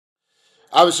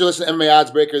Obviously, listen to MMA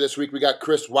Oddsbreaker this week. We got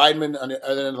Chris Weidman on the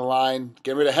other end of the line,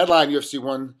 getting ready to headline UFC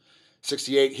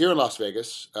 168 here in Las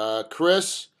Vegas.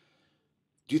 Chris,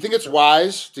 do you think it's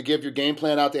wise to give your game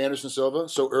plan out to Anderson Silva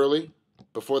so early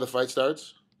before the fight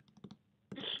starts?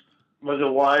 Was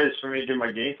it wise for me to do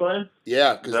my game plan?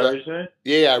 Yeah, because what you're saying?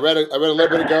 Yeah, I read a little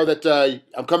bit ago that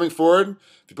I'm coming forward.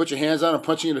 If you put your hands on, I'm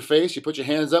punching you in the face. You put your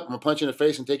hands up, I'm gonna punch you in the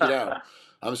face and take you down.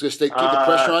 I'm just gonna keep the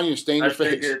pressure on you and stay in your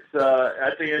face. I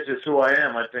think it's just who I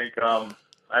am. I think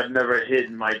I've never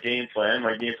hidden my game plan.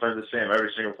 My game plan's the same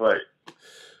every single fight.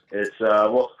 It's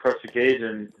walk across the cage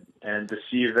and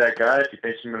deceive that guy. If he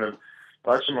thinks I'm gonna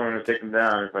punch him, I'm gonna take him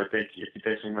down. If he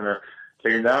thinks I'm gonna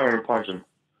take him down, I'm gonna punch him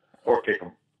or kick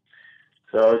him.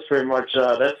 So it's pretty much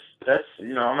that's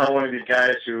I'm not one of these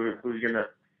guys who's gonna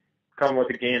come with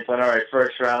a game plan. All right,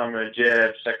 first round I'm gonna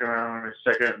jab, second round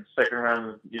second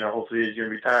round, hopefully he's gonna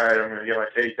be tired. I'm gonna get my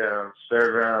takedowns.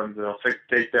 Third round, I'll take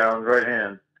the takedown, right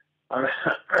hand.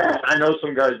 I know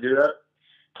some guys do that.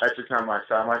 That's just not my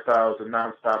style. My style is a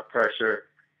nonstop pressure,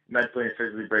 mentally and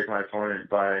physically break my opponent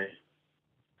by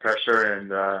pressure and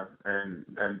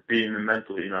beating them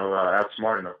mentally,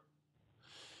 outsmarting them.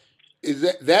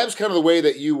 That was kind of the way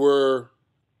that you were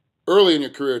early in your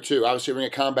career too. Obviously, Ring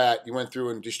of Combat, you went through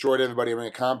and destroyed everybody in Ring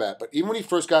of Combat. But even when you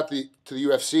first got to the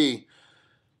UFC,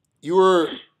 you were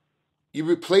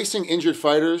replacing injured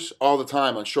fighters all the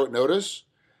time on short notice,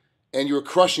 and you were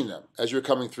crushing them as you were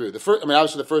coming through.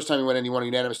 Obviously, the first time you went in, you won a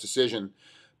unanimous decision.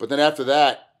 But then after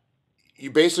that, you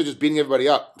basically just beating everybody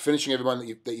up, finishing everyone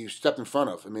that you stepped in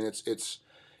front of. I mean, it's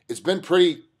been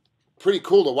pretty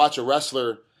cool to watch a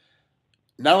wrestler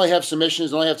not only have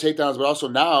submissions, not only have takedowns, but also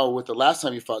now with the last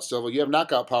time you fought Silva, you have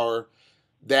knockout power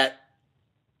that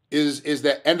is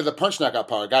that end of the punch knockout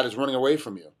power. God is running away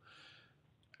from you.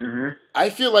 Mm-hmm. I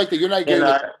feel like that you're not getting.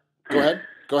 Go ahead.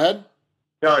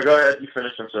 No, go ahead. You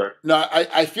finish. I'm sorry. No,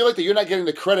 I feel like that you're not getting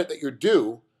the credit that you're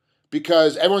due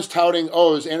because everyone's touting,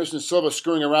 oh, is Anderson Silva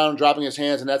screwing around, dropping his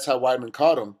hands, and that's how Weidman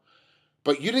caught him.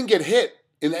 But you didn't get hit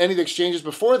in any of the exchanges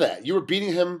before that. You were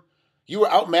beating him. You were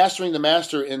outmastering the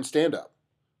master in stand-up.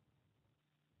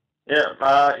 Yeah,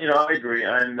 I agree,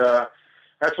 and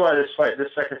that's why this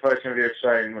second fight is going to be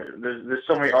exciting. There's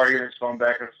so many arguments going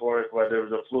back and forth, whether it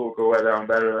was a fluke or whether I'm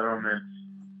better than him, and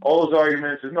all those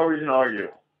arguments, there's no reason to argue.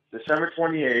 December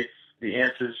 28th, the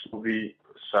answers will be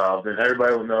solved, and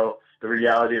everybody will know the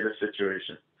reality of the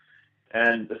situation.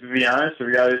 And to be honest, the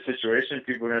reality of the situation,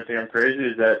 people are going to think I'm crazy,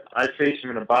 is that I face him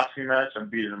in a boxing match, I'm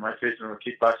beating him. I face him in a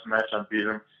kickboxing match, I'm beating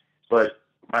him. But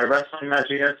my wrestling match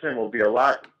against him will be a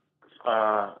lot...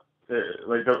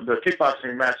 the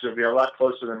kickboxing match will be a lot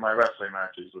closer than my wrestling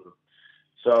matches with him.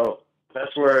 So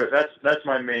that's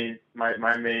my main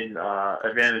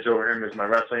advantage over him is my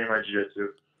wrestling and my jiu-jitsu.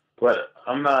 But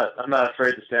I'm not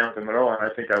afraid to stand with him at all, and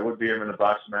I think I would beat him in a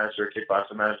boxing match or a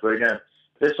kickboxing match. But again,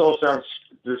 this sounds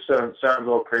a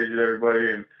little crazy to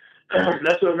everybody, and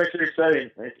that's what makes it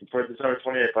exciting. For December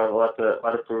 28th, I have a lot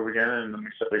to prove again, and I'm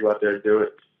excited to go out there and do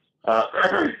it.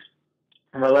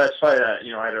 My last fight, I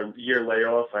had a year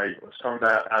layoff. I was coming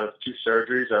out of 2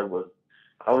 surgeries. I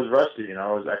was rusty.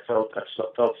 I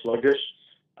felt sluggish.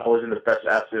 I wasn't the best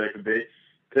athlete I could be.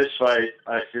 This fight,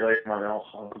 I feel like I'm on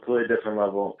a completely different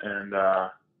level, and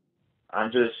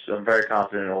I'm very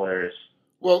confident in all areas.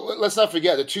 Well, let's not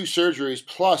forget the 2 surgeries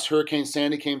plus Hurricane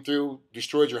Sandy came through,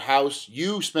 destroyed your house.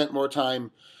 You spent more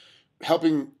time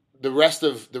helping the rest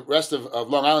of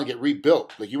Long Island get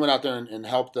rebuilt. Like you went out there and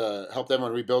helped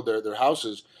everyone rebuild their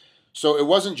houses. So it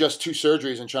wasn't just 2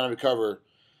 surgeries and trying to recover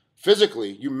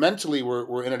physically. You mentally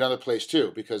were in another place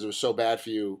too because it was so bad for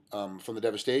you from the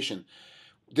devastation.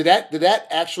 Did that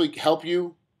actually help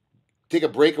you take a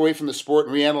break away from the sport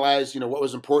and reanalyze what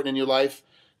was important in your life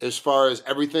as far as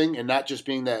everything and not just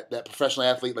being that professional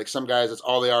athlete like some guys that's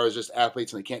all they are is just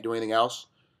athletes and they can't do anything else?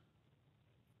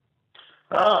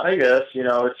 I guess,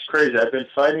 it's crazy. I've been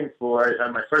fighting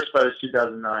my first fight was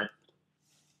 2009.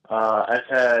 I've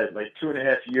had like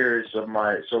 2.5 years of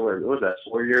what was that,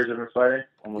 4 years I've been fighting?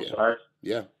 Almost 5?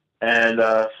 Yeah. And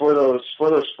for those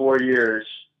 4 years,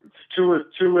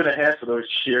 2.5 of those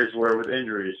years were with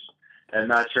injuries and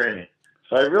not training.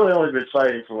 So I've really only been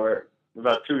fighting for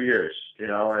about 2 years,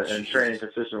 and training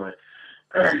consistently.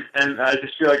 And I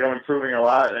just feel like I'm improving a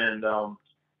lot, and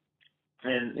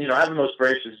having those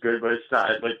breaks is good, but it's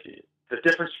not like the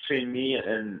difference between me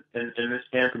and this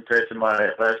camp compared to my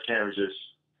last camp was just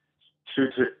two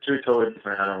totally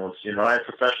different animals. I have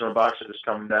professional boxers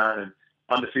coming down and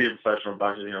undefeated professional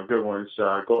boxers, good ones,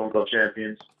 Golden Glove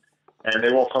champions, and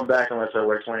they won't come back unless I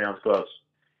wear 20-ounce gloves.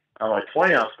 I'm like,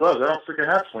 20-ounce gloves? I don't freaking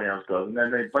have 20-ounce gloves. And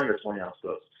then they bring the 20-ounce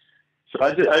gloves. So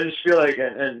I just feel like,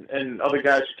 and other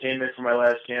guys who came in for my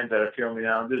last camp that are feeling me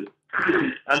now,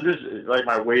 I'm just like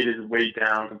my weight is way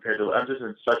down compared to, I'm just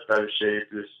in such better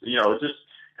shape. Just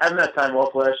having that time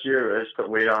off last year, I just put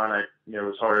weight on. It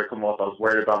was harder to come off. I was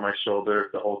worried about my shoulder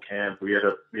the whole camp. We had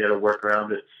to work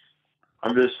around it.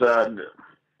 I'm just, I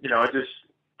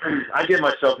give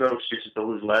myself no excuses to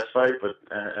lose last fight, but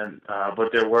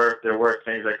there were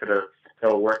things that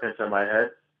were working into my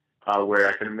head where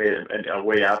I could have made a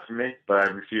way out for me, but I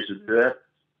refused to do that.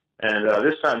 And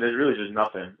this time, there's really just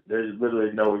nothing. There's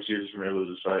literally no excuses for me to lose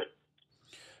this fight.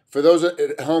 For those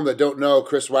at home that don't know,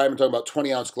 Chris Weidman talking about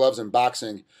 20-ounce gloves in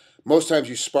boxing. Most times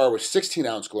you spar with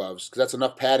 16-ounce gloves because that's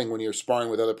enough padding when you're sparring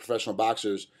with other professional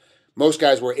boxers. Most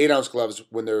guys wear 8-ounce gloves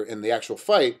when they're in the actual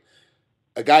fight.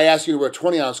 A guy asking you to wear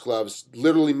 20-ounce gloves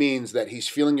literally means that he's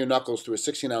feeling your knuckles through a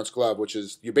 16-ounce glove, which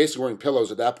is you're basically wearing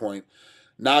pillows at that point.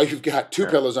 Now you've got two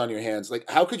pillows on your hands. Like,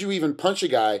 how could you even punch a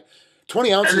guy?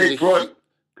 20 ounces and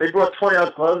they brought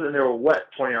 20-ounce gloves, and they were wet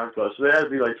 20-ounce gloves, so they had to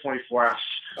be like 24-ounce,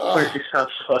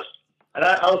 26-ounce gloves. And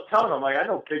I was telling them, like, I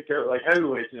know big, like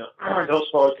heavyweights, those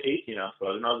spar with 18-ounce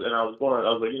gloves, and I was like,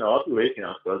 I'll do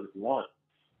 18-ounce gloves if you want.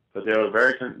 But they were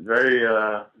very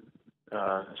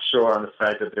sure on the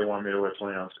fact that they wanted me to wear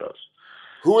 20-ounce gloves.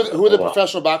 Who are the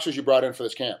professional boxers you brought in for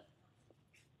this camp?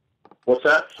 What's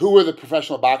that? Who were the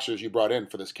professional boxers you brought in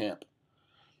for this camp?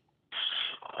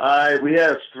 We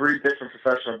have 3 different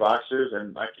professional boxers,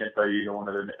 and I can't tell you any of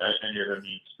their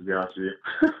names, to be honest with you.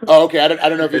 Oh, okay. I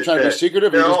don't know if you're trying to be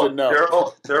secretive or you just didn't know.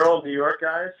 They're all New York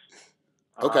guys.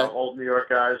 Okay. Old New York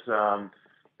guys. The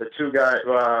 2 guys,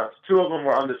 2 of them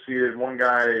were undefeated. One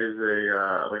guy is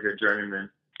a journeyman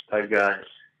type guy.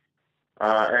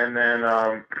 And then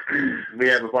we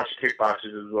have a bunch of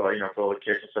kickboxers as well, for all the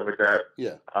kicks and stuff like that.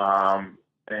 Yeah.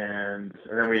 And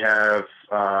then we have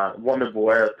Wonder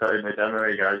Boy, I'll tell you, the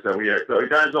MMA guys that we have.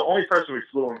 The only person we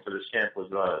flew in for this camp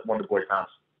was Wonder Boy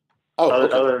Thompson. Oh,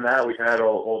 okay. Other than that, we had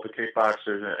all the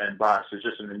kickboxers and boxers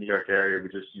just in the New York area. We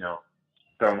just,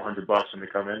 throw them $100 when they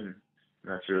come in, and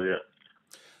that's really it.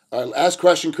 All right, last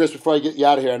question, Chris, before I get you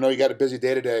out of here. I know you got a busy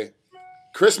day today.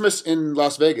 Christmas in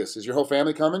Las Vegas. Is your whole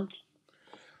family coming?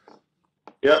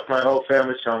 Yep, my whole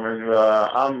family's coming.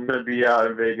 I'm going to be out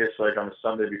in Vegas on the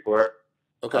Sunday before.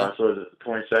 Okay. So it's the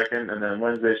 22nd, and then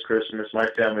Wednesday's Christmas. My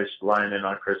family's flying in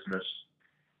on Christmas.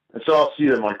 And so I'll see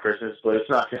them on Christmas, but it's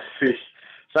not going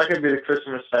to be the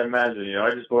Christmas I imagine.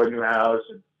 I just bought a new house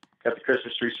and got the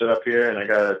Christmas tree set up here, and I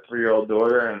got a 3-year-old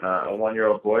daughter and a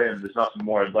 1-year-old boy, and there's nothing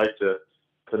more I'd like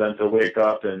for them to wake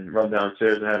up and run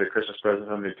downstairs and have a Christmas present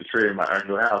underneath the tree in our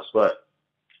new house. But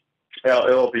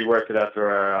it'll be worth it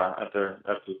after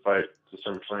the fight,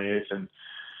 December 28th,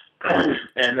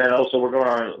 and then also we're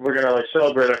gonna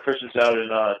celebrate our Christmas out in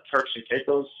Turks and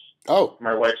Caicos. Oh,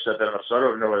 my wife set that up, so I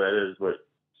don't know where that is, but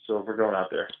so we're going out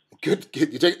there. Good.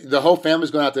 You take the whole family's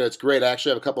going out there. It's great. I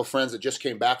actually have a couple of friends that just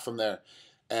came back from there,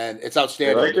 and it's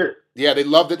outstanding. They liked it? Yeah, they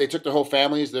loved it. They took their whole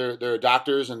families. They're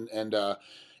doctors, and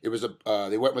it was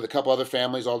they went with a couple other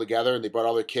families all together, and they brought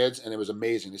all their kids, and it was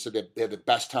amazing. They said they had the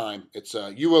best time. It's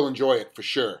you will enjoy it for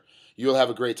sure. You'll have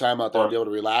a great time out there and be able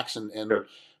to relax. And Sure.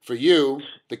 For you,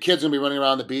 the kids will be running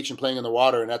around the beach and playing in the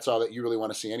water, and that's all that you really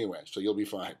want to see anyway. So you'll be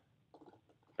fine.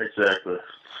 Exactly.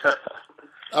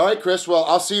 All right, Chris. Well,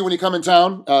 I'll see you when you come in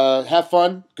town. Have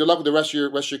fun. Good luck with the rest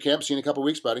of your camp. See you in a couple of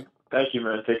weeks, buddy. Thank you,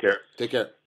 man. Take care. Take care.